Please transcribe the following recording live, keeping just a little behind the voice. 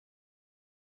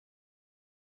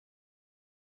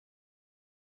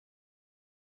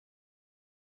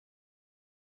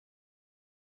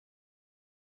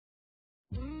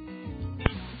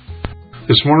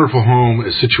This wonderful home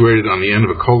is situated on the end of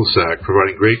a cul-de-sac,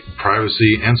 providing great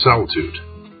privacy and solitude.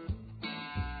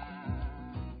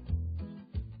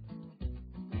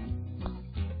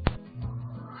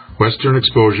 Western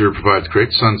exposure provides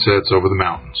great sunsets over the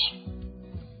mountains.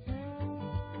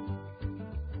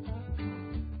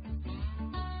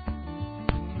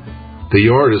 The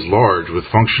yard is large with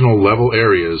functional level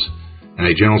areas and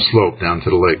a gentle slope down to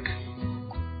the lake.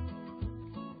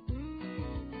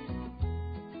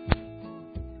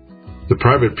 The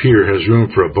private pier has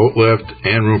room for a boat lift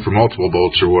and room for multiple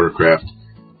boats or watercraft.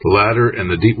 The ladder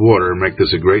and the deep water make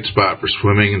this a great spot for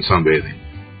swimming and sunbathing.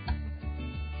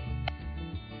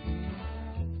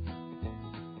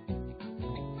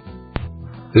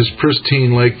 This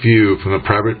pristine lake view from the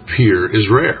private pier is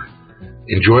rare.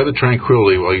 Enjoy the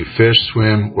tranquility while you fish,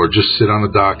 swim, or just sit on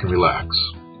the dock and relax.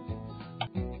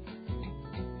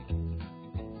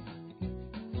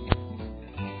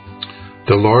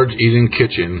 The large eat-in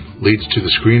kitchen leads to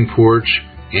the screened porch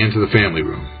and to the family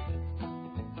room.